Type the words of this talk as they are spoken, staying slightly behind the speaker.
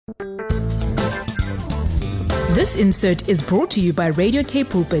This insert is brought to you by Radio K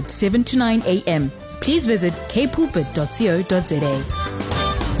Pulpit 7 to 9 a.m. Please visit kpulpit.co.za.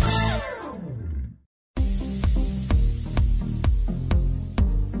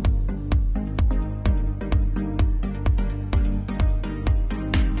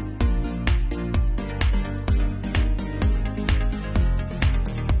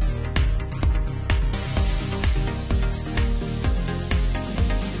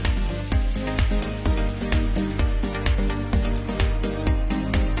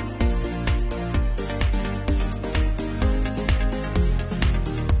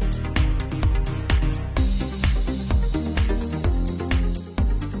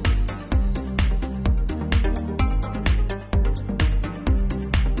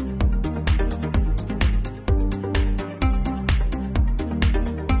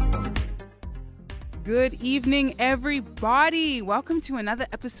 Good evening, everybody. Welcome to another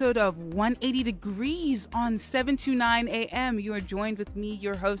episode of 180 Degrees on 729 AM. You are joined with me,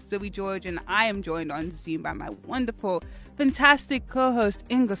 your host, Zoe George, and I am joined on Zoom by my wonderful, fantastic co-host,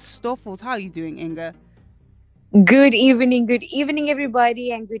 Inga Stoffels. How are you doing, Inga? Good evening,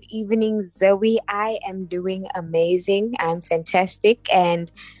 everybody, and good evening, Zoe. I am doing amazing. I'm fantastic, and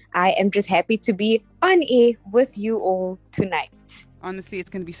I am just happy to be on air with you all tonight. Honestly, it's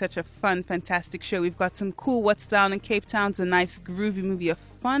going to be such a fun, fantastic show. We've got some cool What's Down in Cape Town, a nice groovy movie, a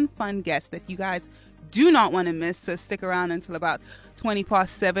fun guest that you guys do not want to miss. So stick around until about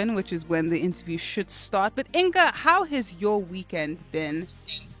 7:20, which is when the interview should start. But Inga, how has your weekend been?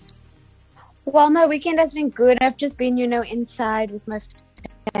 Well, my weekend has been good. I've just been, inside with my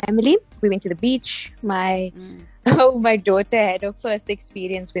family. We went to the beach. My daughter had her first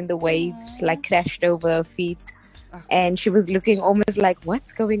experience when the waves crashed over her feet. And she was looking almost like,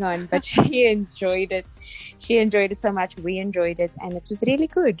 what's going on? But she enjoyed it. She enjoyed it so much. We enjoyed it. And it was really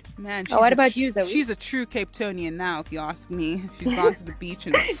good. Man, what about you, Zoe? She's a true Cape Townian now, if you ask me. She's gone to the beach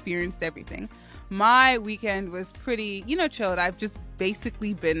and experienced everything. My weekend was pretty, chilled. I've just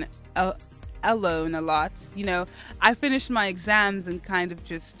basically been alone a lot. I finished my exams and kind of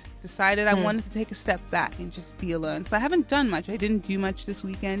just decided I wanted to take a step back and just be alone. So I haven't done much. I didn't do much this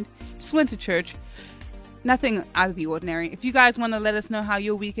weekend. Just went to church. Nothing out of the ordinary. If you guys want to let us know how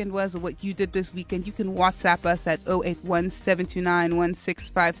your weekend was or what you did this weekend, you can WhatsApp us at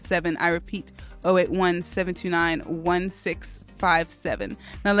 081-729-1657. I repeat, 081-729-1657.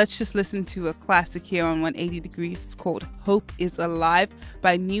 Now let's just listen to a classic here on 180 Degrees. It's called Hope is Alive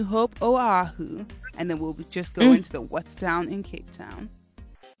by New Hope Oahu. And then we'll just go into the What's Down in Cape Town.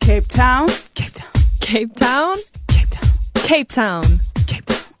 Cape Town, Cape Town, Cape Town, Cape Town, Cape Town, Cape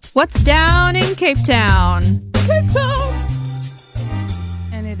Town. What's down in Cape Town? Cape Town!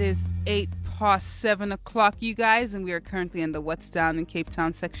 And it is 7:08, you guys, and we are currently in the What's Down in Cape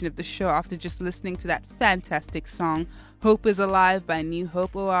Town section of the show after just listening to that fantastic song, Hope is Alive by New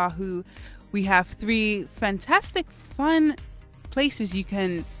Hope Oahu. We have 3 fantastic, fun places you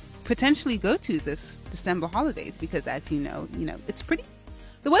can potentially go to this December holidays because, as you know, it's pretty...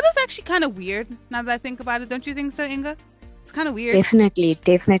 The weather's actually kind of weird now that I think about it. Don't you think so, Inga? It's kind of weird. Definitely.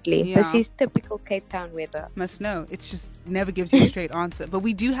 Yeah. This is typical Cape Town weather. Must know. It just never gives you a straight answer. But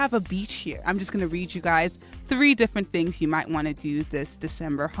we do have a beach here. I'm just going to read you guys 3 different things you might want to do this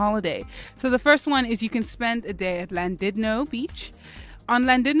December holiday. So the first one is you can spend a day at Llandudno Beach. On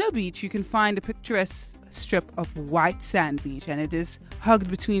Llandudno Beach, you can find a picturesque strip of white sand beach, and it is hugged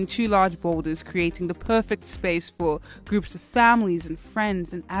between 2 large boulders, creating the perfect space for groups of families and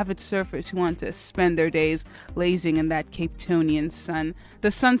friends and avid surfers who want to spend their days lazing in that Cape Townian sun.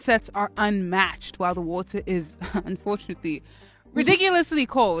 The sunsets are unmatched, while the water is unfortunately ridiculously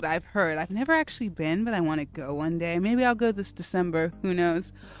cold. I've heard. I've never actually been, but I want to go one day. Maybe I'll go this December. Who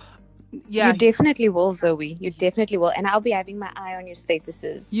knows? Yeah. You definitely will, Zoe. You definitely will. And I'll be having my eye on your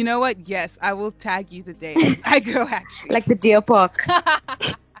statuses. You know what? Yes, I will tag you the day I go, actually. Like the deer park.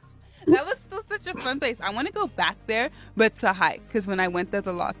 That was still such a fun place. I want to go back there, but to hike. Because when I went there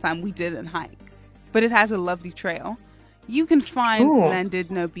the last time, we didn't hike. But it has a lovely trail. You can find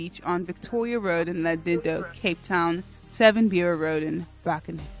Llandudno Beach on Victoria Road in Llandudno, Cape Town, 7 Bureau Road in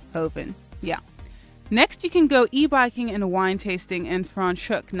Brackenhoven. Yeah. Next, you can go e-biking and wine tasting in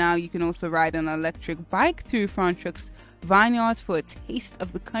Franschhoek. Now, you can also ride an electric bike through Franschhoek's vineyards for a taste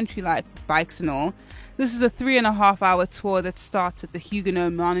of the country life, bikes and all. This is a 3.5-hour tour that starts at the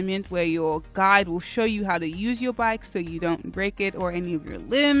Huguenot Monument, where your guide will show you how to use your bike so you don't break it or any of your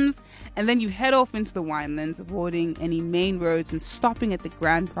limbs. And then you head off into the winelands, avoiding any main roads and stopping at the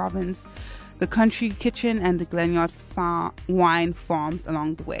Grand Province, the Country Kitchen, and the Glenyard Wine Farms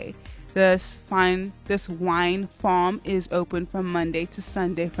along the way. This wine farm is open from Monday to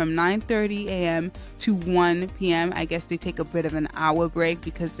Sunday from 9:30 a.m. to 1 p.m. I guess they take a bit of an hour break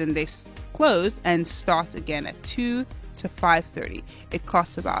because then they close and start again at 2 to 5:30. It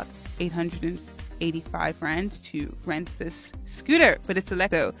costs about 885 rand to rent this scooter, but it's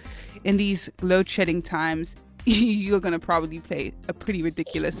electric. In these load shedding times, you're going to probably pay a pretty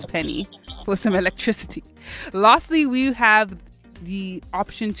ridiculous penny for some electricity. Lastly, we have the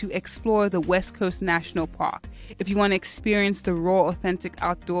option to explore the West Coast National Park. If you want to experience the raw, authentic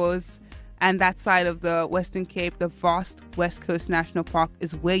outdoors and that side of the Western Cape, the vast West Coast National Park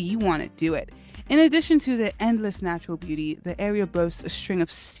is where you want to do it. In addition to the endless natural beauty, the area boasts a string of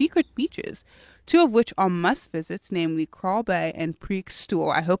secret beaches, two of which are must visits, namely Kraal Bay and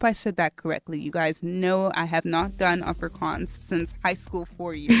Preekstoel. I hope I said that correctly. You guys know I have not done Afrikaans since high school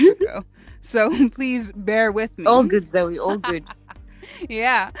 4 years ago. So please bear with me. All good, Zoe, all good.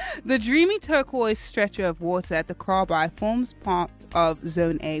 Yeah, the dreamy turquoise stretch of water at the Kraal Bay forms part of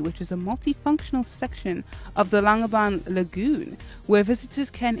Zone A, which is a multifunctional section of the Langebaan Lagoon, where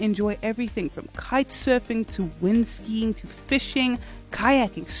visitors can enjoy everything from kite surfing to wind skiing to fishing,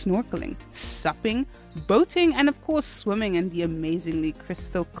 kayaking, snorkeling, supping, boating, and of course swimming in the amazingly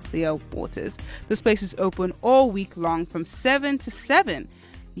crystal clear waters. This place is open all week long from 7 to 7.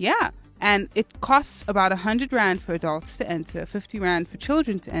 Yeah. And it costs about 100 Rand for adults to enter, 50 Rand for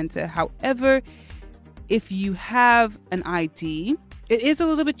children to enter. However, if you have an ID, it is a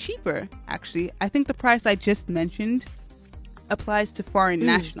little bit cheaper, actually. I think the price I just mentioned applies to foreign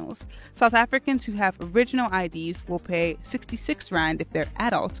nationals. South Africans who have original IDs will pay 66 Rand if they're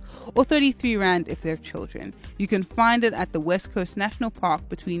adults or 33 Rand if they're children. You can find it at the West Coast National Park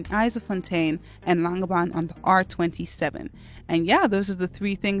between Eiserfontein and Langebaan on the R27. And yeah, those are the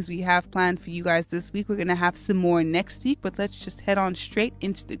three things we have planned for you guys this week. We're going to have some more next week, but let's just head on straight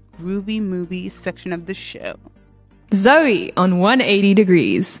into the groovy movie section of the show. Zoe on 180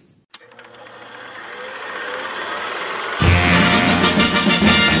 Degrees.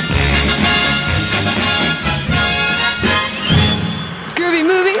 Groovy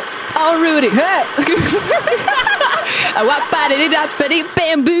movie, all Rudy. Hey.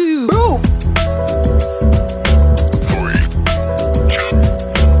 Bamboo. Ooh.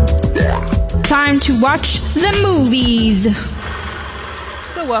 Time to watch the movies.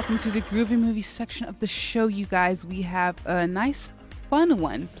 So welcome to the groovy movie section of the show, you guys. We have a nice, fun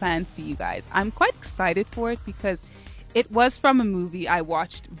one planned for you guys. I'm quite excited for it because it was from a movie I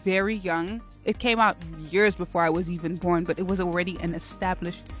watched very young. It came out years before I was even born, but it was already an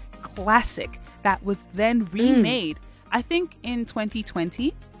established classic that was then remade, I think in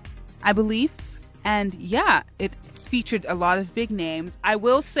 2020, I believe. And yeah, it featured a lot of big names. I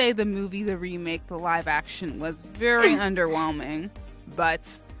will say the movie, the remake, the live action was very underwhelming,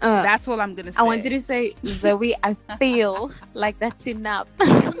 but that's all I'm going to say. I wanted to say, Zoe, I feel like that's enough.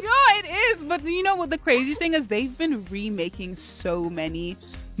 Yeah, it is. But you know what the crazy thing is? They've been remaking so many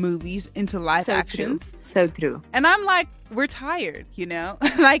movies into live actions. So true. And I'm like, we're tired, you know?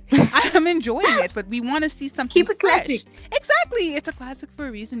 Like, I'm enjoying it, but we want to see something Keep it fresh. classic. Exactly. It's a classic for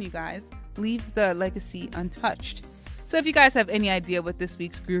a reason, you guys. Leave the legacy untouched. So if you guys have any idea what this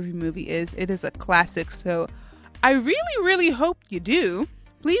week's groovy movie is, it is a classic. So I really, really hope you do.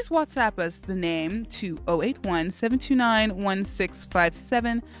 Please WhatsApp us the name to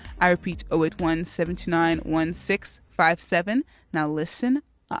 081-729-1657. I repeat, 081-729-1657. Now listen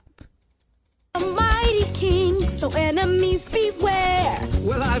up. A mighty king, so enemies beware.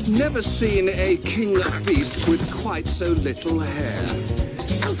 Well, I've never seen a king of beasts with quite so little hair.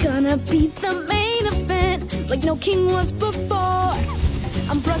 I'm gonna be the main event, like no king was before.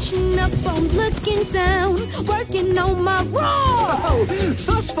 I'm brushing up, I'm looking down, working on my roar. Oh,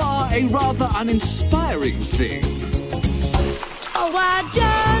 thus far a rather uninspiring thing. Oh, I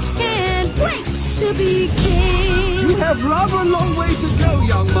just can't wait to be king. You have rather a long way to go,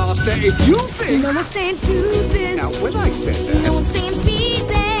 young master, if you think... No one's saying do this. Now, when I said that... No one's saying be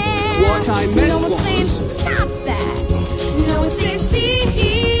there. What I meant No one's was... saying stop that. No one's saying see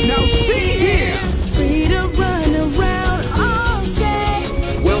here. Now, see here. Free to run around all day.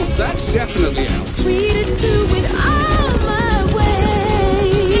 Well, that's definitely out. Free to do it all my way.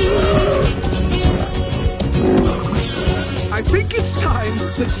 I think it's time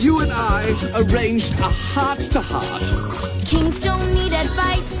that you and I arranged a heart-to-heart. Kings don't need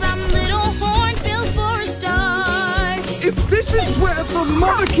advice from little hornbills for a start. If this is where the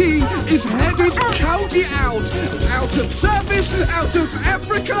monarchy is headed, count me out. Out of service, out of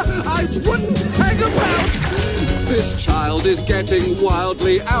Africa, I wouldn't hang about. This child is getting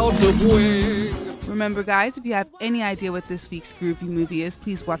wildly out of wing. Remember, guys, if you have any idea what this week's groovy movie is,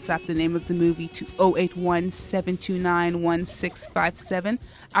 please WhatsApp the name of the movie to 081-729-1657.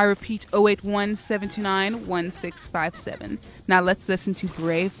 I repeat, 081-729-1657. Now let's listen to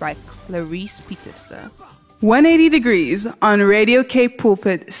Brave by Clarice Peterson. 180 Degrees on Radio Cape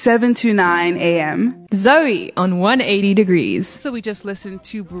Pulpit, 7 to 9 a.m. Zoe on 180 Degrees. So we just listened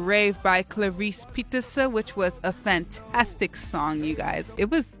to Brave by Clarice Peterson, which was a fantastic song, you guys.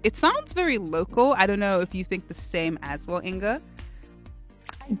 It sounds very local. I don't know if you think the same as well, Inga.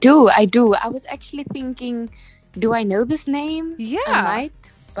 I do. I was actually thinking, do I know this name? Yeah. I might,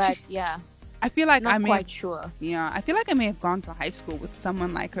 but yeah. I feel like Not quite sure. Yeah, I feel like I may have gone to high school with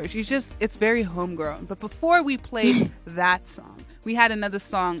someone like her. It's very homegrown. But before we played that song, we had another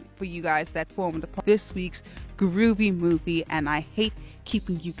song for you guys that formed part of this week's groovy movie, and I hate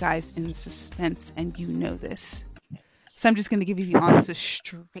keeping you guys in suspense, and you know this. So I'm just going to give you the answer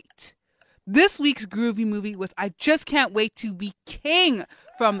straight. This week's groovy movie was I Just Can't Wait to Be King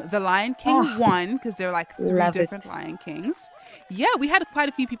from The Lion King 1, because there are like 3 different Lion Kings. Yeah, we had quite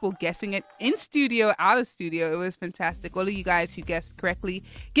a few people guessing it in studio, out of studio. It was fantastic. All of you guys who guessed correctly,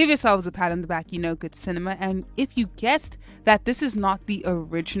 give yourselves a pat on the back. You know good cinema. And if you guessed that this is not the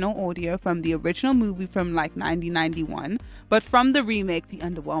original audio from the original movie from like 1991, but from the remake, the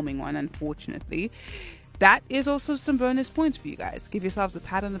underwhelming one, unfortunately, that is also some bonus points for you guys. Give yourselves a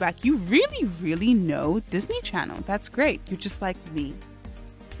pat on the back. You really, really know Disney Channel. That's great. You're just like me.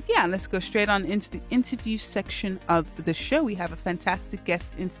 Yeah, let's go straight on into the interview section of the show. We have a fantastic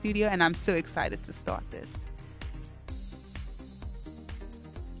guest in studio, and I'm so excited to start this.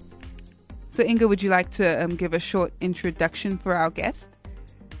 So, Inga, would you like to give a short introduction for our guest?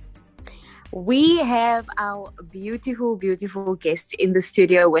 We have our beautiful, beautiful guest in the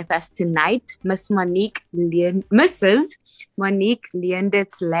studio with us tonight, Mrs. Monique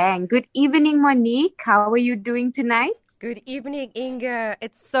Leendertz Lang. Good evening, Monique. How are you doing tonight? Good evening, Inga.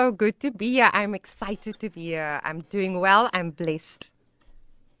 It's so good to be here. I'm excited to be here. I'm doing well. I'm blessed.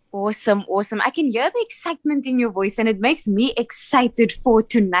 Awesome. I can hear the excitement in your voice, and it makes me excited for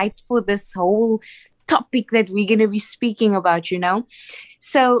tonight, for this whole topic that we're going to be speaking about, you know.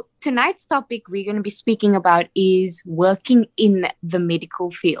 So tonight's topic we're going to be speaking about is working in the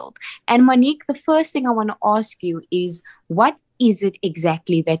medical field. And Monique, the first thing I want to ask you is, what is it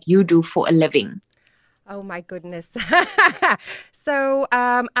exactly that you do for a living? Oh my goodness. So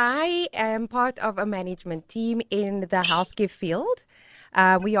I am part of a management team in the healthcare field.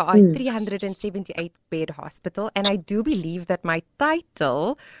 We are a 378-bed hospital, and I do believe that my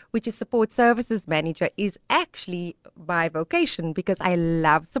title, which is Support Services Manager, is actually my vocation because I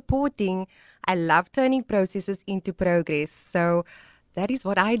love supporting, I love turning processes into progress. So that is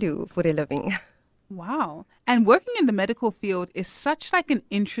what I do for a living. Wow. And working in the medical field is such like an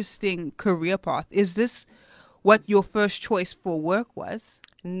interesting career path. Is this what your first choice for work was?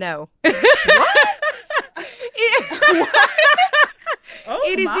 No. What?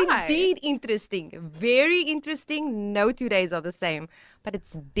 It is indeed interesting. Very interesting. No 2 days are the same. But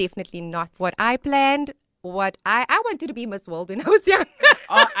it's definitely not what I planned. What I wanted to be Miss World when I was young.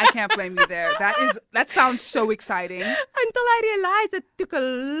 Oh, I can't blame you there. That sounds so exciting. Until I realized it took a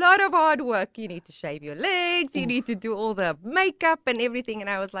lot of hard work. You need to shave your legs. You need to do all the makeup and everything. And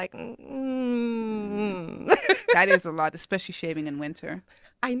I was like, That is a lot, especially shaving in winter.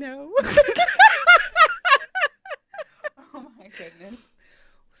 I know. Oh my goodness.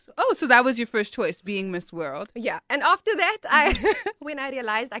 So that was your first choice, being Miss World. Yeah. And after that, when I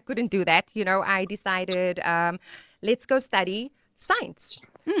realized I couldn't do that, you know, I decided, let's go study science.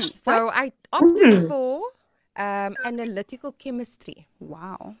 So I opted for analytical chemistry.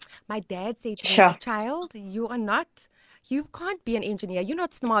 Wow. My dad said to me, child, you can't be an engineer. You're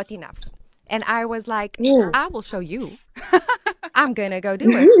not smart enough. And I was like, I will show you. I'm going to go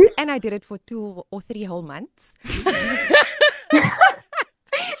do it. And I did it for 2 or 3 whole months.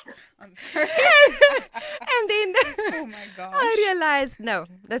 And then oh my gosh. I realized, no,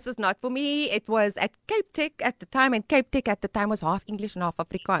 this is not for me. It was at Cape Tech at the time, and Cape Tech at the time was half English and half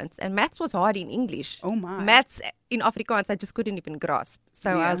Afrikaans. And maths was hard in English. Oh my. Maths in Afrikaans, I just couldn't even grasp.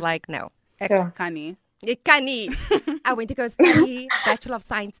 So I was like, no. Ek kan nie. I went to go study Bachelor of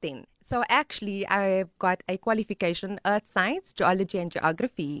Science then. So actually, I got a qualification, Earth Science, Geology and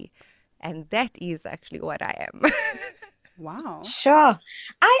Geography. And that is actually what I am. Wow. Sure.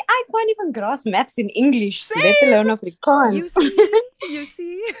 I can't even grasp maths in English, let alone Afrikaans. You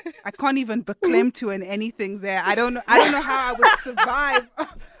see? I can't even beklem to in anything there. I don't know how I would survive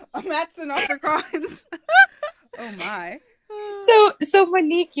a maths and Afrikaans. Oh my. So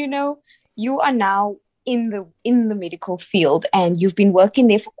Monique, you know, you are now in the medical field, and you've been working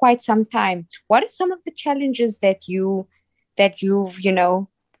there for quite some time. What are some of the challenges that you've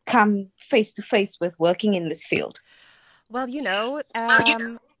come face to face with working in this field? Well,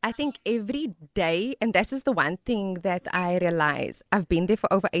 I think every day, and this is the one thing that I realize, I've been there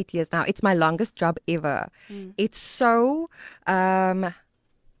for over 8 years now. It's my longest job ever. It's so,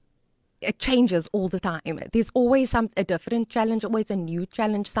 it changes all the time. There's always a different challenge, always a new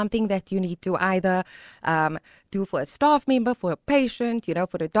challenge, something that you need to either do for a staff member, for a patient,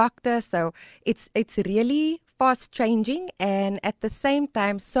 for a doctor. So it's really fast changing, and at the same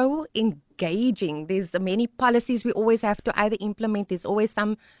time so engaging. There's many policies we always have to either implement. There's always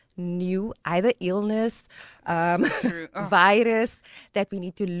some new either illness, virus that we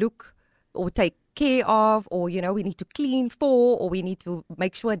need to look or take care of, or we need to clean for, or we need to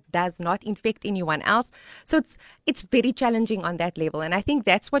make sure it does not infect anyone else. So it's very challenging on that level, and I think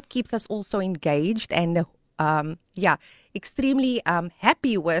that's what keeps us also engaged and extremely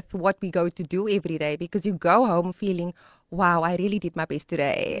happy with what we go to do every day, because you go home feeling, wow, I really did my best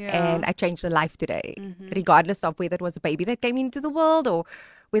today, and I changed a life today, regardless of whether it was a baby that came into the world or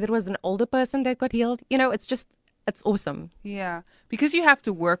whether it was an older person that got healed. It's awesome. Yeah, because you have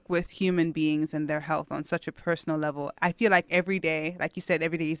to work with human beings and their health on such a personal level. I feel like every day, like you said,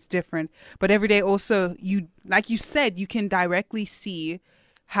 every day is different. But every day also, like you said, you can directly see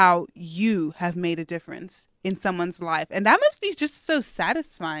how you have made a difference in someone's life. And that must be just so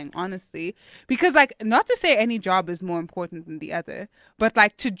satisfying, honestly. Because, not to say any job is more important than the other, but,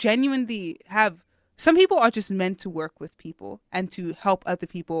 to genuinely have... Some people are just meant to work with people and to help other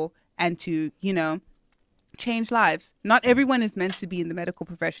people and to, change lives. Not everyone is meant to be in the medical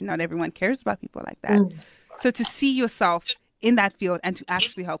profession. Not everyone cares about people like that. So to see yourself in that field and to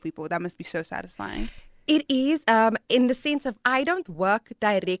actually help people, that must be so satisfying. It is, in the sense of I don't work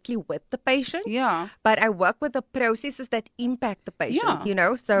directly with the patient, but I work with the processes that impact the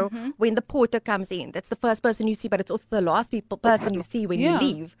patient, So when the porter comes in, that's the first person you see, but it's also the last person you see when you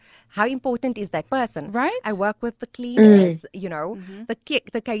leave. How important is that person? Right. I work with the cleaners,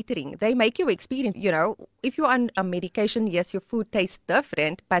 the catering. They make you experience, if you're on a medication, yes, your food tastes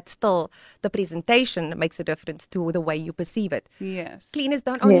different, but still the presentation makes a difference to the way you perceive it. Yes. Cleaners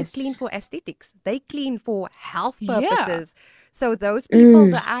don't only clean for aesthetics. They clean for health purposes. So those people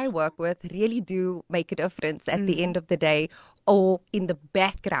that I work with really do make a difference at the end of the day, or in the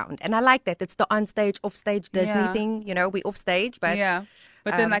background. And I like that. It's the on-stage, off-stage Disney thing. We off-stage, but... Yeah.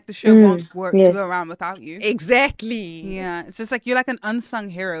 But then, the show won't work to go around without you. Exactly. Yeah. It's just you're like an unsung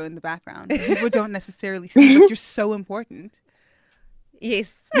hero in the background. People don't necessarily see, but you're so important.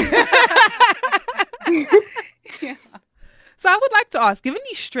 Yes. Yeah. So I would like to ask, given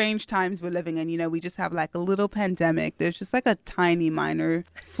these strange times we're living in, we just have a little pandemic. There's just a tiny minor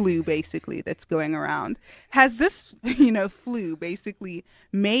flu basically that's going around. Has this, flu basically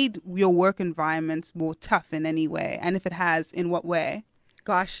made your work environments more tough in any way? And if it has, in what way?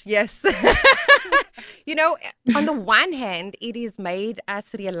 Gosh, yes. On the one hand, it has made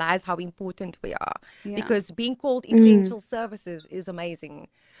us realize how important we are, because being called essential services is amazing.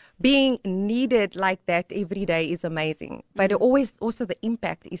 Being needed like that every day is amazing. But also the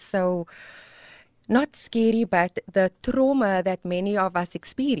impact is so not scary, but the trauma that many of us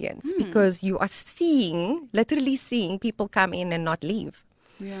experience, because you are literally seeing people come in and not leave.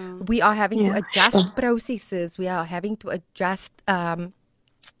 Yeah. We are having to adjust processes. We are having to adjust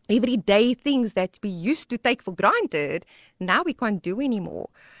everyday things that we used to take for granted. Now we can't do anymore.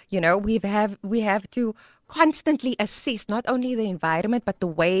 We have to constantly assess not only the environment, but the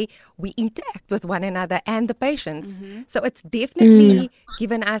way we interact with one another and the patients. So it's definitely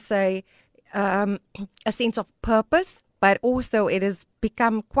given us a sense of purpose, but also it has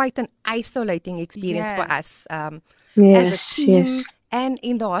become quite an isolating experience for us as a team and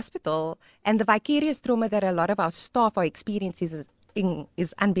in the hospital. And the vicarious trauma that a lot of our staff are experiencing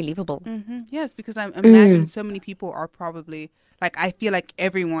is unbelievable. Yes, because I imagine so many people are probably, I feel like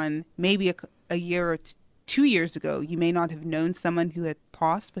everyone, maybe a year or 2 years ago, you may not have known someone who had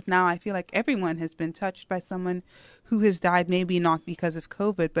passed, but now I feel like everyone has been touched by someone who has died, maybe not because of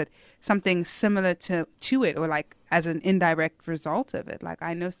COVID, but something similar to it, or as an indirect result of it.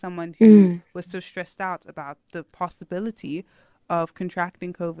 I know someone who was so stressed out about the possibility of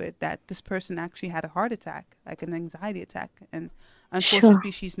contracting COVID that this person actually had a heart attack, an anxiety attack. And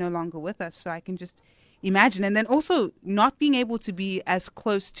unfortunately, she's no longer with us. So I can just imagine. And then also not being able to be as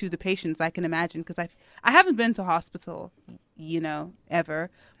close to the patients, I can imagine, because I haven't been to hospital, ever.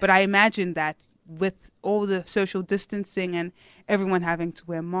 But I imagine that with all the social distancing and everyone having to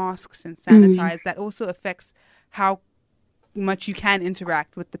wear masks and sanitize, that also affects how much you can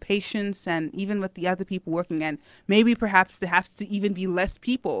interact with the patients and even with the other people working. And maybe perhaps there has to even be less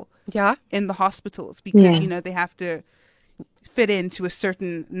people in the hospitals because, they have to fit into a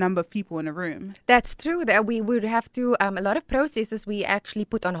certain number of people in a room. That's true. That we would have to, a lot of processes we actually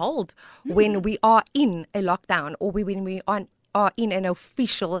put on hold when we are in a lockdown or when we are in an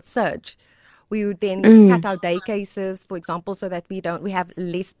official surge. We would then cut our day cases, for example, so that we have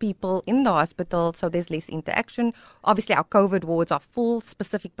less people in the hospital, so there's less interaction. Obviously, our COVID wards are full,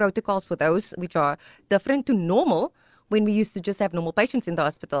 specific protocols for those, which are different to normal. When we used to just have normal patients in the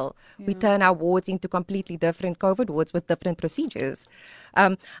hospital, we turn our wards into completely different COVID wards with different procedures.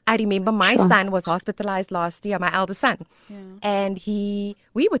 I remember my son was hospitalized last year, my eldest son, and we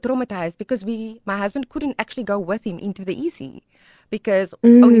were traumatized because my husband couldn't actually go with him into the EC because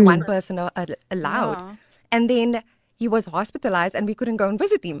only one person allowed. Yeah. And then he was hospitalized and we couldn't go and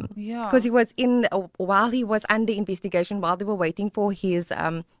visit him because he was while he was under investigation, while they were waiting for his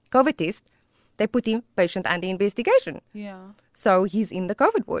COVID test. They put him patient under investigation. Yeah. So he's in the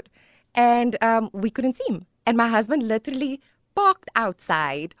COVID ward. And we couldn't see him. And my husband literally parked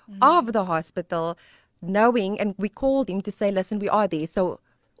outside of the hospital knowing, and we called him to say, listen, we are there. So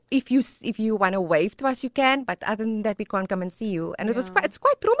if you want to wave to us, you can. But other than that, we can't come and see you. And it's quite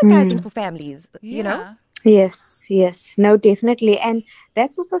traumatizing for families, you know? Yes. No, definitely. And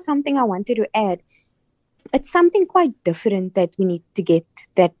that's also something I wanted to add. It's something quite different that we need to get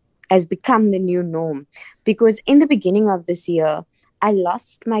that has become the new norm. Because in the beginning of this year, I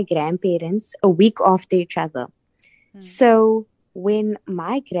lost my grandparents a week after each other. So when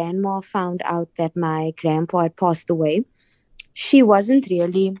my grandma found out that my grandpa had passed away, she wasn't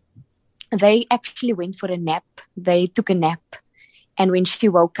really, they actually went for a nap. They took a nap. And when she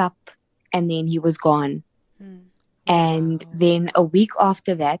woke up, and then he was gone. And then a week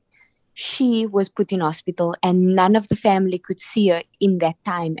after that, she was put in hospital and none of the family could see her in that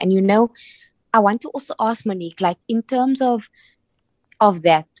time. And, I want to also ask Monique, like in terms of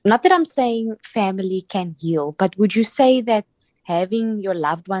that, not that I'm saying family can heal, but would you say that having your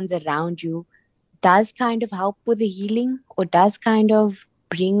loved ones around you does kind of help with the healing or does kind of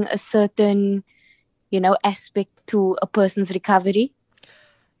bring a certain, aspect to a person's recovery?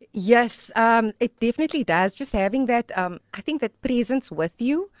 Yes, it definitely does. Just having that, I think that presence with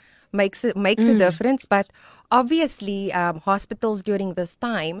you makes a difference. But obviously, hospitals during this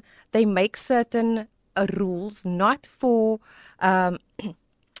time, they make certain rules not for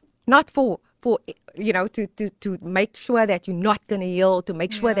to make sure that you're not going to heal, to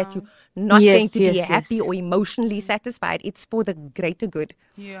make sure that you're not going to be happy or emotionally satisfied. It's for the greater good.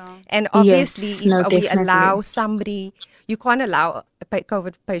 And obviously, if we allow somebody, you can't allow a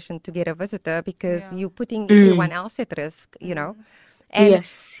COVID patient to get a visitor because you're putting everyone else at risk, And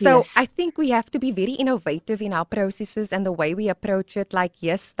I think we have to be very innovative in our processes and the way we approach it. Like,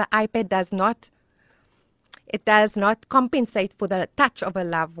 yes, the iPad does not compensate for the touch of a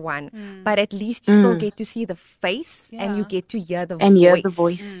loved one, but at least you still get to see the face and you get to hear the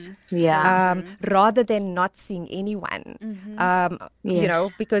voice. Rather than not seeing anyone.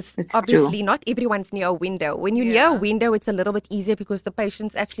 Because it's obviously true. Not everyone's near a window. When you're near a window, it's a little bit easier because the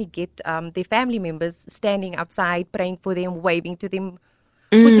patients actually get their family members standing outside, praying for them, waving to them,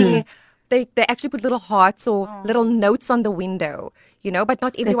 they actually put little hearts or little notes on the window, but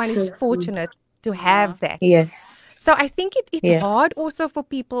not everyone is fortunate to have that. So I think it's hard also for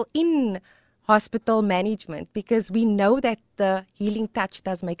people in hospital management because we know that the healing touch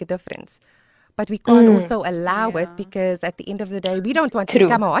does make a difference. But we can't also allow it because at the end of the day, we don't want to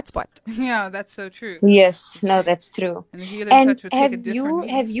become a hotspot. Yeah, that's so true. Yes, no, that's true. And the healing touch will take a different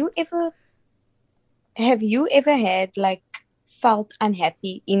have you ever had felt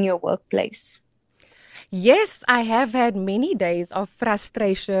unhappy in your workplace? Yes, I have had many days of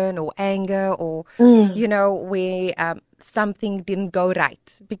frustration or anger or, where something didn't go right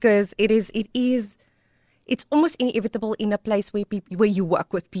because it's almost inevitable in a place where you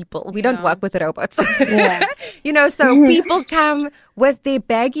work with people. We don't work with robots. So people come with their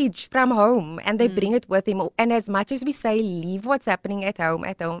baggage from home and they bring it with them. And as much as we say, leave what's happening at home,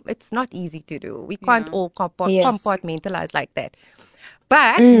 it's not easy to do. We can't all compartmentalize like that.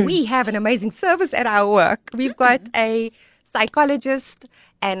 But we have an amazing service at our work. We've got a psychologist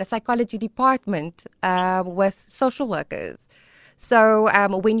and a psychology department with social workers. So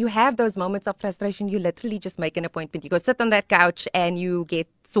when you have those moments of frustration, you literally just make an appointment. You go sit on that couch and you get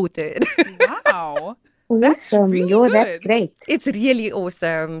sorted. Wow. Awesome. really That's good. great. It's really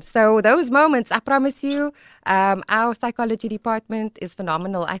awesome. So those moments, I promise you, our psychology department is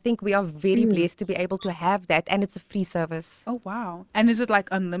phenomenal. I think we are very blessed to be able to have that, and it's a free service. Oh, wow. And is it like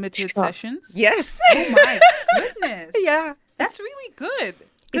unlimited Sure. sessions? Yes. Oh, my goodness. Yeah. That's really good.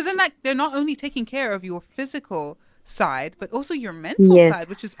 Because then, like, they're not only taking care of your physical side, but also your mental side,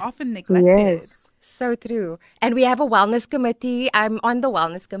 which is often neglected. Yes. So true. And we have a wellness committee. I'm on the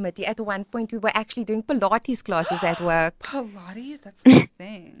wellness committee. At one point, we were actually doing Pilates classes at work. Pilates, that's my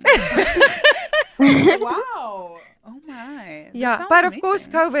thing. Wow. Oh, my. That Yeah. sounds But of course,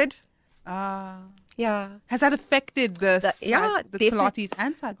 amazing. COVID. Yeah. Has that affected the Pilates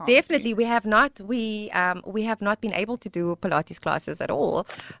and psychology? Definitely, we have not been able to do Pilates classes at all.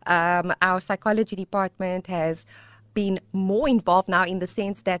 Our psychology department has been more involved now in the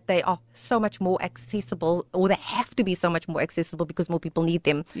sense that they are so much more accessible, or they have to be so much more accessible because more people need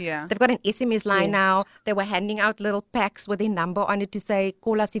them. Yeah. They've got an SMS line now. They were handing out little packs with their number on it to say,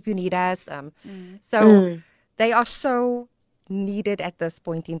 call us if you need us. So they are so needed at this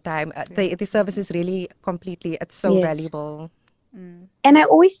point in time. The service is really completely, it's so valuable. And I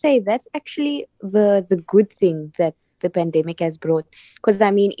always say that's actually the good thing that the pandemic has brought. Because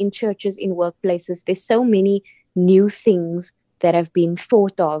I mean, in churches, in workplaces, there's so many new things that have been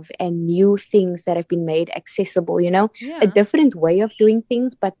thought of and new things that have been made accessible, a different way of doing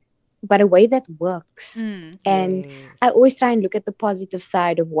things, but a way that works. And I always try and look at the positive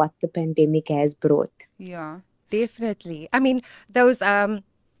side of what the pandemic has brought. Yeah. Definitely. I mean, those,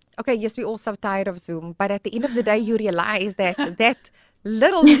 okay, yes, we're all so tired of Zoom, but at the end of the day, you realize that that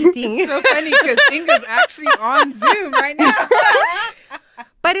little meeting. It's so funny because Inga's actually on Zoom right now.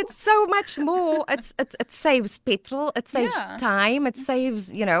 But it's so much more. It saves petrol. It saves time. It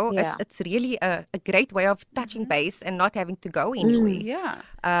saves, it's really a great way of touching base and not having to go anywhere. Yeah.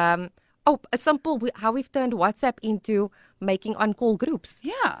 A simple how we've turned WhatsApp into making on-call groups.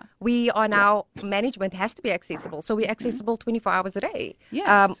 Yeah. We are now, management has to be accessible. So we're accessible 24 hours a day.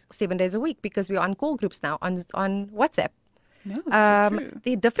 Yes. 7 days a week because we're on call groups now on WhatsApp. No, so true.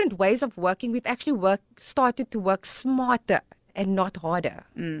 There are different ways of working. We've actually started to work smarter and not harder.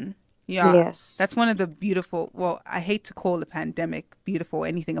 Yeah. Yes. That's one of the beautiful, well, I hate to call the pandemic beautiful or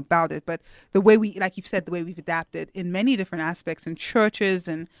anything about it, but the way like you've said, the way we've adapted in many different aspects in churches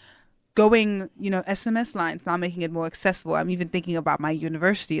and going, SMS lines, now making it more accessible. I'm even thinking about my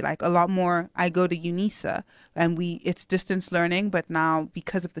university, like a lot more. I go to UNISA and it's distance learning, but now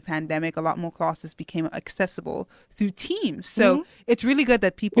because of the pandemic, a lot more classes became accessible through Teams. So it's really good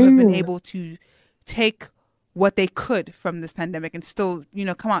that people have been able to take what they could from this pandemic and still,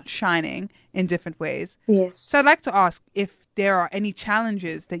 come out shining in different ways. Yes. So I'd like to ask if there are any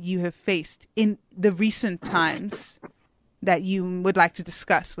challenges that you have faced in the recent times that you would like to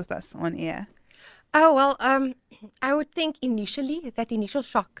discuss with us on air. Oh, well, I would think initially, that initial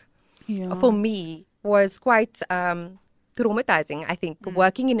shock for me was quite traumatizing, I think.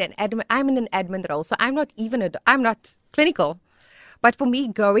 Working in I'm in an admin role, so I'm not clinical. But for me,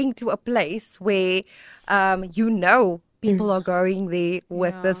 going to a place where, people are going there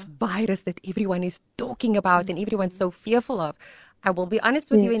with this virus that everyone is talking about and everyone's so fearful of. I will be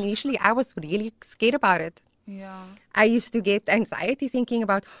honest with you, initially, I was really scared about it. Yeah. I used to get anxiety thinking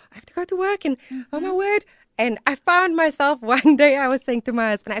about, I have to go to work and, oh my word. And I found myself one day, I was saying to my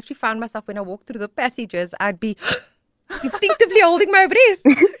husband, I actually found myself when I walked through the passages, I'd be instinctively holding my breath.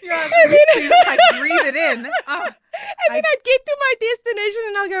 Yeah, you just like breathe it in. And then I'd get to my destination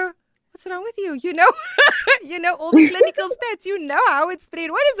and I'll go, what's wrong with you? You know all the clinical stats. You know how it's spread.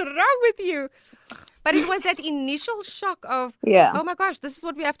 What is wrong with you? But it was that initial shock of, oh my gosh, this is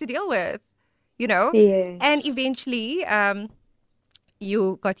what we have to deal with. Yes. And eventually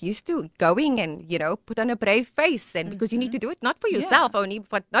you got used to going and, put on a brave face. And because you need to do it not for yourself only,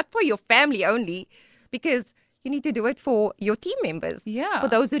 but not for your family only, because you need to do it for your team members, for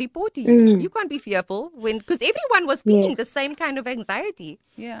those who report to you. You can't be fearful because everyone was feeling the same kind of anxiety.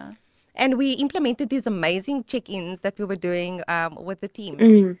 Yeah. And we implemented these amazing check-ins that we were doing with the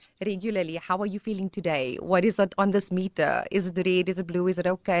team regularly. How are you feeling today? What is it on this meter? Is it red? Is it blue? Is it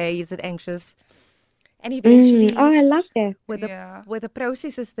okay? Is it anxious? And eventually, oh, I love that. With the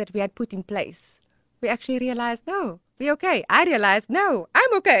processes that we had put in place, we actually realized, no, we're okay. I realized, no,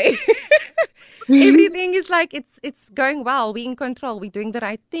 I'm okay. Everything is like, it's going well. We're in control. We're doing the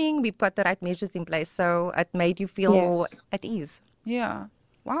right thing. We've got the right measures in place. So it made you feel more at ease. Yeah.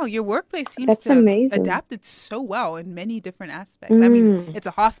 Wow, your workplace seems to have adapted so well in many different aspects. I mean, it's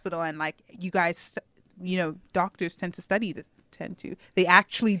a hospital and like you guys, doctors tend to study this, they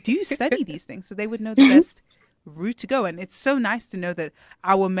actually do study these things. So they would know the best route to go. And it's so nice to know that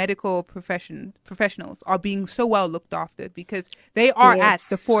our medical professionals are being so well looked after, because they are at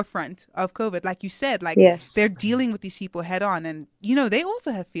the forefront of COVID. Like you said, like they're dealing with these people head on. And, you know, they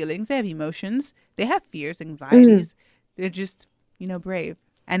also have feelings. They have emotions. They have fears, anxieties. They're just, you know, brave.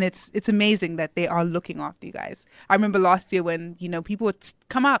 And it's amazing that they are looking after you guys. I remember last year when, you know, people would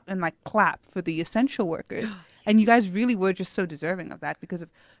come up and like clap for the essential workers. And you guys really were just so deserving of that because of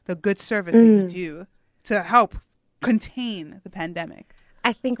the good service that you do to help contain the pandemic.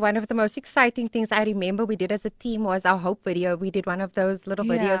 I think one of the most exciting things I remember we did as a team was our Hope video. We did one of those little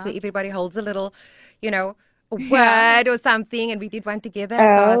videos where everybody holds a little, you know, word or something. And we did one together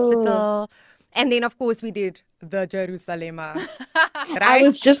at the hospital. And then, of course, we did the Jerusalem. Right? I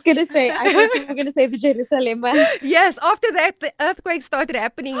was just going to say, I thought you were going to say the Jerusalem. Yes, after that, the earthquake started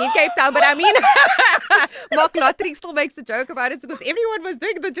happening in Cape Town. But I mean, Mark Lottery still makes a joke about it because everyone was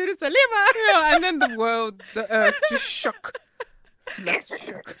doing the Jerusalem. Yeah, and then the world, the earth just shook.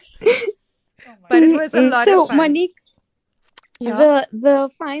 But it was a lot of fun. So, Monique, the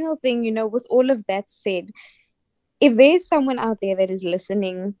final thing, you know, with all of that said, if there's someone out there that is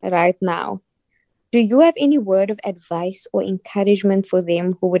listening right now, do you have any word of advice or encouragement for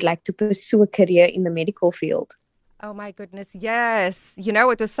them who would like to pursue a career in the medical field? Oh my goodness, yes. You know,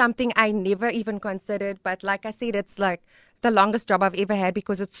 it was something I never even considered. But like I said, it's like the longest job I've ever had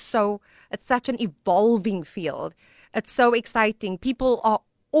because it's such an evolving field. It's so exciting. People are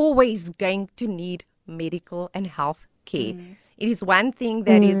always going to need medical and health care. It is one thing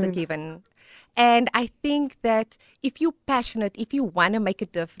that is a given. And I think that if you're passionate, if you want to make a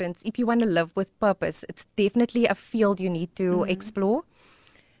difference, if you want to live with purpose, it's definitely a field you need to explore,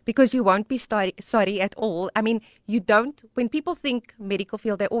 because you won't be sorry at all. I mean, when people think medical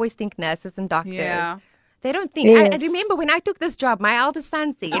field, they always think nurses and doctors. Yeah. They don't think. I remember when I took this job, my eldest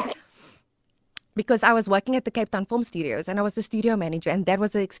son said, because I was working at the Cape Town Film Studios and I was the studio manager, and that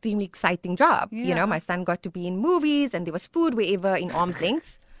was an extremely exciting job. Yeah. You know, my son got to be in movies and there was food wherever in arm's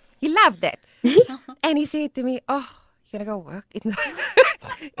length. He loved that. And he said to me, "Oh, you're going to go work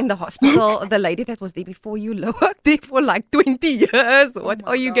in the hospital. The lady that was there before you worked there for like 20 years. What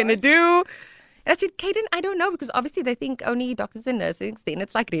are you going to do?" And I said, "Caden, I don't know, because obviously they think only doctors and nurses, then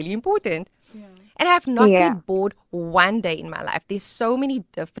it's like really important." Yeah. And I have not been bored one day in my life. There's so many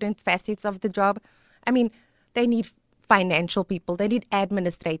different facets of the job. I mean, they need financial people. They need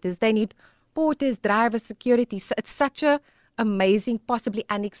administrators. They need porters, drivers, security. So it's such a amazing, possibly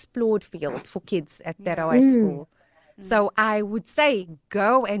unexplored field for kids that are at school. So I would say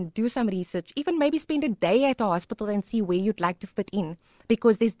go and do some research, even maybe spend a day at a hospital and see where you'd like to fit in,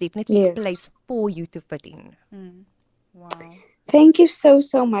 because there's definitely a place for you to fit in. Wow. Thank you so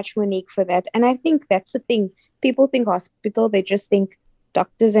much, Monique, for that. And I think that's the thing. People think hospital, they just think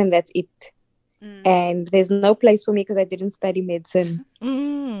doctors and that's it. And there's no place for me because I didn't study medicine.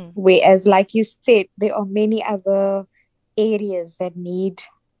 Whereas, like you said, there are many other areas that need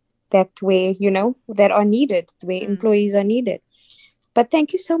that where, you know, that are needed, where employees are needed. But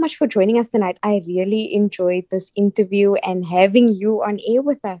thank you so much for joining us tonight. I really enjoyed this interview and having you on air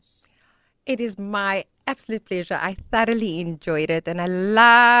with us. It is my absolute pleasure. I thoroughly enjoyed it, and I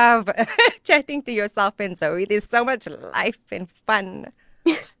love chatting to yourself and Zoe. There's so much life and fun.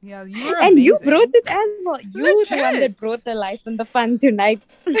 Yeah, you're and amazing. You brought it as well. You're the one that brought the life and the fun tonight.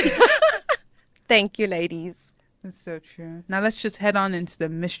 Thank you, ladies. That's so true. Now let's just head on into the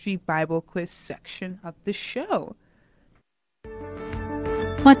Mystery Bible Quiz section of the show.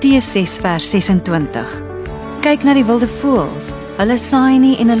 Matteus 6 vers 26. Kyk na die wilde voëls. Hulle saai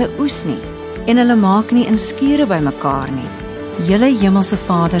nie en hulle oes nie, en hulle maak nie in skure bymekaar nie. Julle hemelse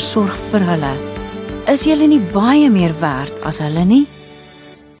Vader sorg vir hulle. Is julle nie baie meer werd as hulle nie?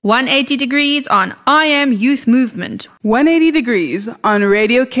 180 degrees on I Am Youth Movement. 180 degrees on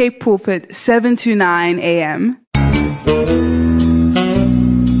Radio Cape Pulpit 7 to 9 a.m.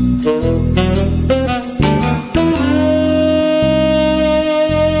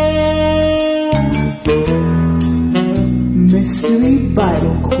 Mystery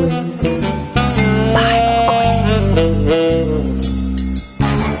Bible Quiz.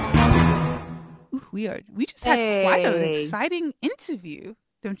 We just had quite an exciting interview,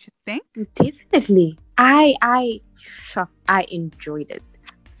 don't you think? Definitely. I enjoyed it.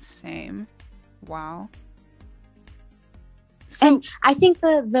 Same. Wow. And I think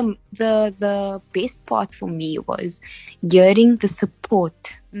the best part for me was hearing the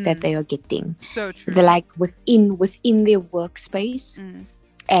support that they are getting. So true. They're like within their workspace,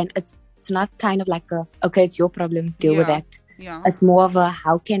 and it's not kind of like okay, it's your problem, deal with that. Yeah. It's more of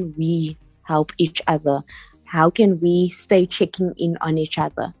how can we help each other? how can we stay checking in on each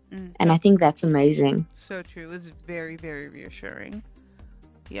other? And I think that's amazing. So true. It was very, very reassuring.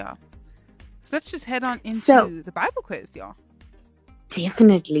 Yeah. So let's just head on into the Bible quiz, y'all.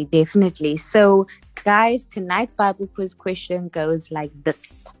 Definitely. So, guys, tonight's Bible quiz question goes like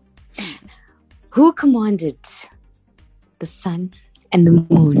this. Who commanded the sun and the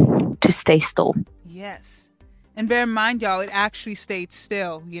moon to stay still? Yes. And bear in mind, y'all, it actually stayed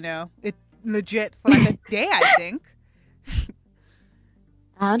still, It legit for like a day, I think.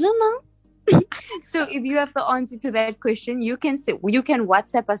 I don't know. So if you have the answer to that question, you can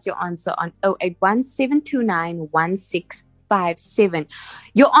WhatsApp us your answer on 0817291657.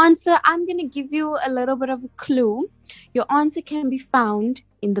 Your answer, I'm going to give you a little bit of a clue. Your answer can be found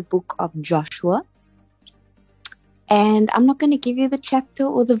in the book of Joshua. And I'm not going to give you the chapter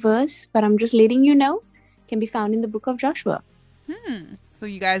or the verse, but I'm just letting you know. It can be found in the book of Joshua. So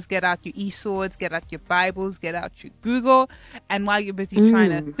you guys get out your e-swords, get out your Bibles, get out your Google. And while you're busy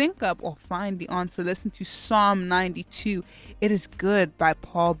trying to think up or find the answer, listen to Psalm 92. It is good by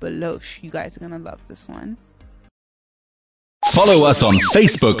Paul Baloche. You guys are going to love this one. Follow us on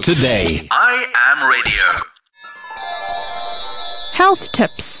Facebook today. I Am Radio. Health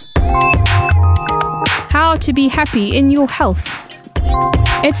tips. How to be happy in your health.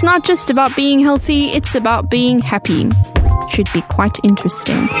 It's not just about being healthy, it's about being happy. Should be quite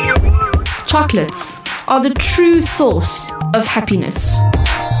interesting. Chocolates are the true source of happiness.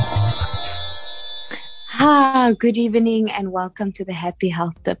 Good evening and welcome to the Happy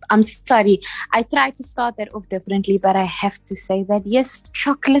Health Tip. I'm sorry, I tried to start that off differently, but I have to say that yes,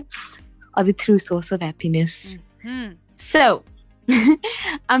 chocolates are the true source of happiness. So,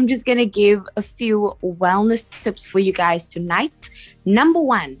 I'm just going to give a few wellness tips for you guys tonight. Number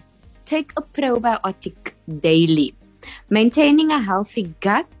 1, take a probiotic daily. Maintaining a healthy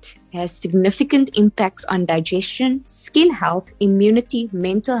gut has significant impacts on digestion, skin health, immunity,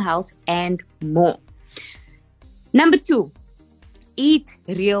 mental health, and more. Number 2, eat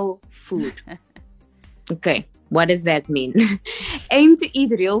real food. Okay, what does that mean? Aim to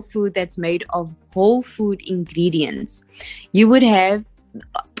eat real food that's made of whole food ingredients. That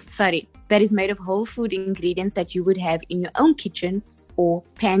is made of whole food ingredients that you would have in your own kitchen or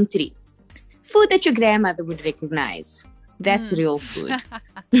pantry. Food that your grandmother would recognize. That's real food.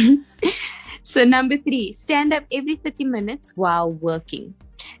 So number 3, stand up every 30 minutes while working.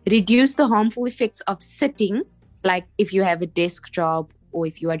 Reduce the harmful effects of sitting, like if you have a desk job or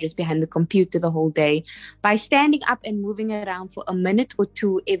if you are just behind the computer the whole day. By standing up and moving around for a minute or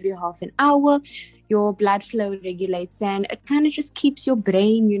two every half an hour, your blood flow regulates and it kind of just keeps your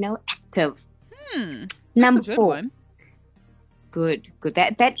brain, active. Number 4. Good.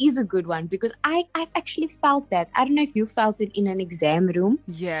 That is a good one because I've actually felt that. I don't know if you felt it in an exam room.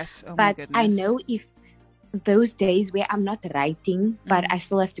 Yes. Oh but my goodness. I know if those days where I'm not writing, but I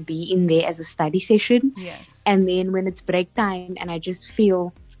still have to be in there as a study session. Yes. And then when it's break time and I just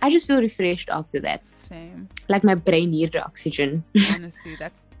feel refreshed after that. Same. Like my brain needed oxygen. Honestly,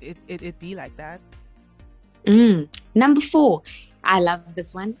 it'd be like that. Number 4, I love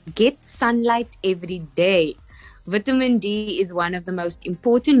this one. Get sunlight every day. Vitamin D is one of the most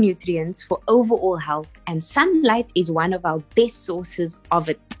important nutrients for overall health, and sunlight is one of our best sources of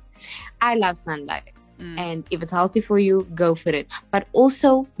it. I love sunlight, and if it's healthy for you, go for it. But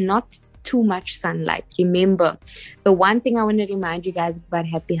also not too much sunlight. Remember, the one thing I want to remind you guys about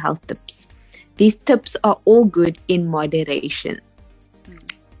Happy Health Tips. These tips are all good in moderation.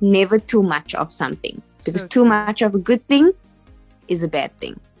 Never too much of something, because too much of a good thing is a bad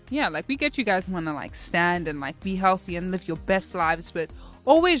thing. Yeah, like we get you guys want to stand and be healthy and live your best lives, but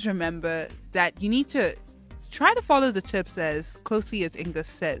always remember that you need to try to follow the tips as closely as Inga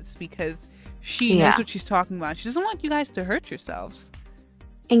says, because she knows what she's talking about. She doesn't want you guys to hurt yourselves.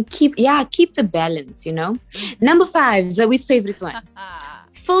 And keep the balance, Number 5, Zoe's favorite one.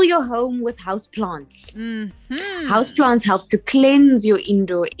 Fill your home with houseplants. Houseplants help to cleanse your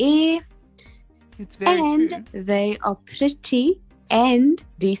indoor air. It's very true. They are pretty. And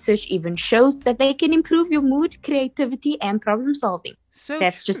research even shows that they can improve your mood, creativity, and problem solving.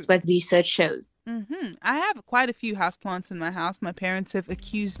 That's just what research shows. I have quite a few houseplants in my house. My parents have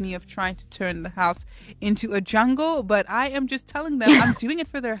accused me of trying to turn the house into a jungle, but I am just telling them I'm doing it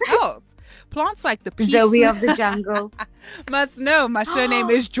for their health. Plants like the peace. Zoe of the jungle. Must know my surname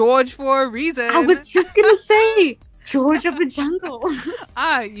is George for a reason. I was just going to say, George of the jungle.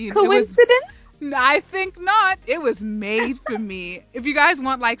 Coincidence? I think not. It was made for me. If you guys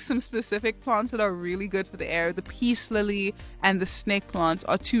want like some specific plants that are really good for the air, the peace lily and the snake plants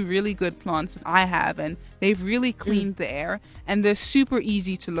are two really good plants that I have, and they've really cleaned the air, and they're super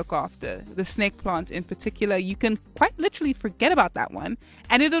easy to look after. The snake plant in particular, you can quite literally forget about that one,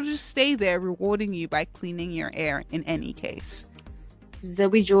 and it'll just stay there rewarding you by cleaning your air in any case.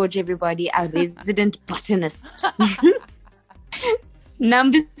 Zoe George, everybody, our resident botanist.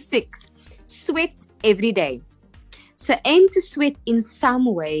 Number 6, sweat every day. So aim to sweat in some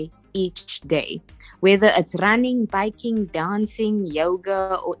way each day, whether it's running, biking, dancing,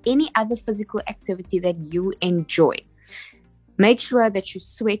 yoga, or any other physical activity that you enjoy. Make sure that you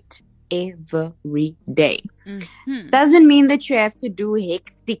sweat every day. Doesn't mean that you have to do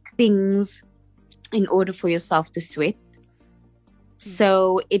hectic things in order for yourself to sweat.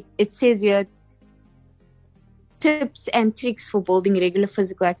 So it says here, tips and tricks for building regular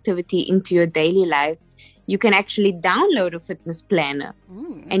physical activity into your daily life. You can actually download a fitness planner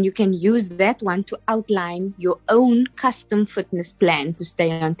and you can use that one to outline your own custom fitness plan to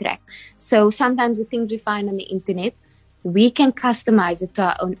stay on track. So sometimes the things we find on the internet, we can customize it to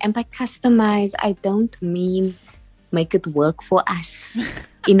our own. And by customize, I don't mean make it work for us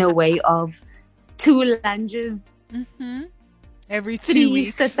in a way of 2 lunges every 2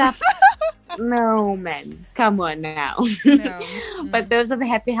 weeks. Sit-ups. No, man. Come on now. No. But those are the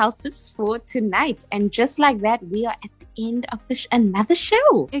happy health tips for tonight. And just like that, we are at the end of another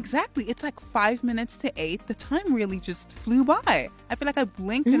show. Exactly. It's like 5 minutes to 8. The time really just flew by. I feel like I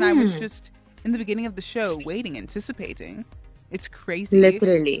blinked and I was just in the beginning of the show waiting, anticipating. It's crazy.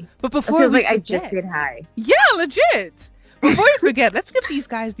 Literally. But before I just said hi. Yeah, legit. Before we forget, let's give these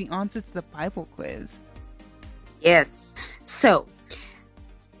guys the answer to the Bible quiz. Yes. So,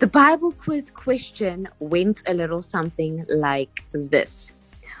 the Bible quiz question went a little something like this.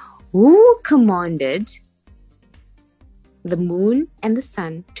 Who commanded the moon and the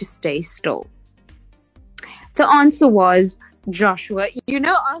sun to stay still? The answer was Joshua. You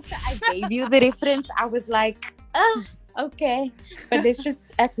know, after I gave you the reference, I was like, okay. But let's just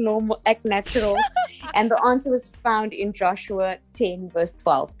act normal, act natural. And the answer was found in Joshua 10, verse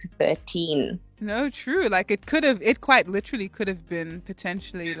 12 to 13. No, true. Like it quite literally could have been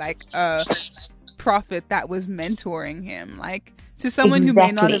potentially like a prophet that was mentoring him. Like to someone who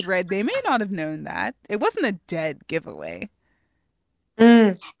may not have read, they may not have known that. It wasn't a dead giveaway.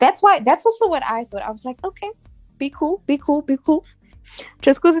 That's also what I thought. I was like, okay, be cool.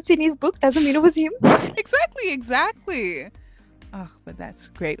 Just because it's in his book doesn't mean it was him. Exactly. Oh, but that's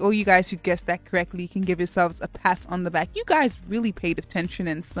great. All you guys who guessed that correctly can give yourselves a pat on the back. You guys really paid attention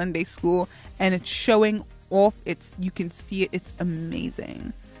in Sunday school, and it's showing off. You can see it. It's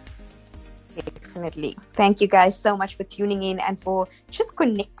amazing. Definitely. Thank you guys so much for tuning in and for just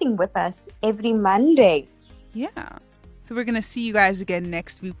connecting with us every Monday. Yeah. So we're going to see you guys again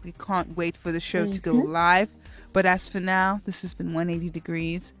next week. We can't wait for the show to go live. But as for now, this has been 180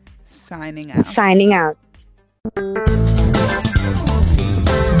 Degrees signing out.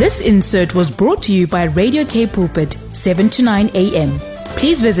 This insert was brought to you by Radio K Pulpit, 7 to 9 a.m.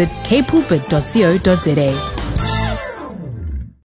 Please visit kpulpit.co.za.